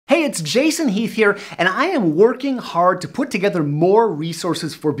Hey, it's Jason Heath here, and I am working hard to put together more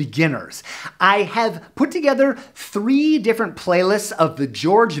resources for beginners. I have put together 3 different playlists of the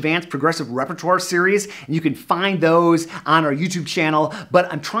George Vance Progressive Repertoire series, and you can find those on our YouTube channel,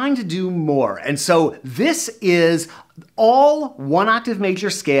 but I'm trying to do more. And so this is all 1 octave major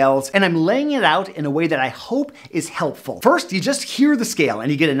scales, and I'm laying it out in a way that I hope is helpful. First, you just hear the scale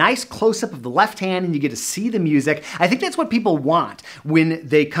and you get a nice close-up of the left hand and you get to see the music. I think that's what people want when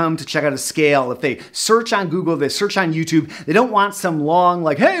they come to check out a scale. If they search on Google, they search on YouTube, they don't want some long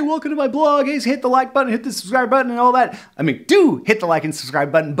like, hey, welcome to my blog, hey, hit the like button, hit the subscribe button and all that. I mean, do hit the like and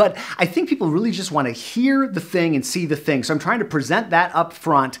subscribe button, but I think people really just want to hear the thing and see the thing. So I'm trying to present that up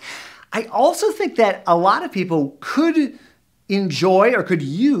front. I also think that a lot of people could enjoy or could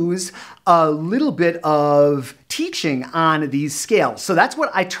use a little bit of teaching on these scales. So that's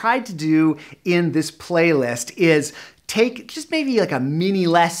what I tried to do in this playlist, is take just maybe like a mini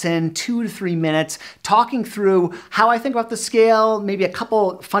lesson, 2 to 3 minutes, talking through how I think about the scale, maybe a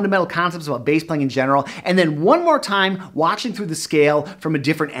couple fundamental concepts about bass playing in general, and then one more time watching through the scale from a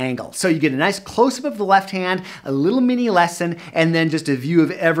different angle. So you get a nice close-up of the left hand, a little mini lesson, and then just a view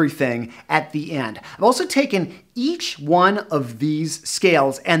of everything at the end. I've also taken each one of these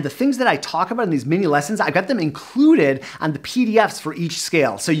scales and the things that I talk about in these mini lessons, I've got them included on the PDFs for each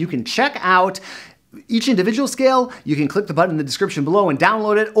scale. So you can check out each individual scale, you can click the button in the description below and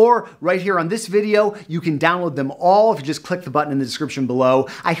download it, or right here on this video, you can download them all if you just click the button in the description below.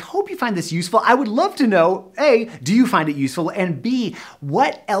 I hope you find this useful. I would love to know, A, do you find it useful? And B,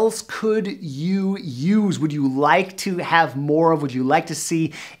 what else could you use? Would you like to have more of? Would you like to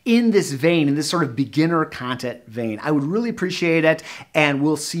see in this vein, in this sort of beginner content vein? I would really appreciate it, and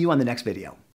we'll see you on the next video.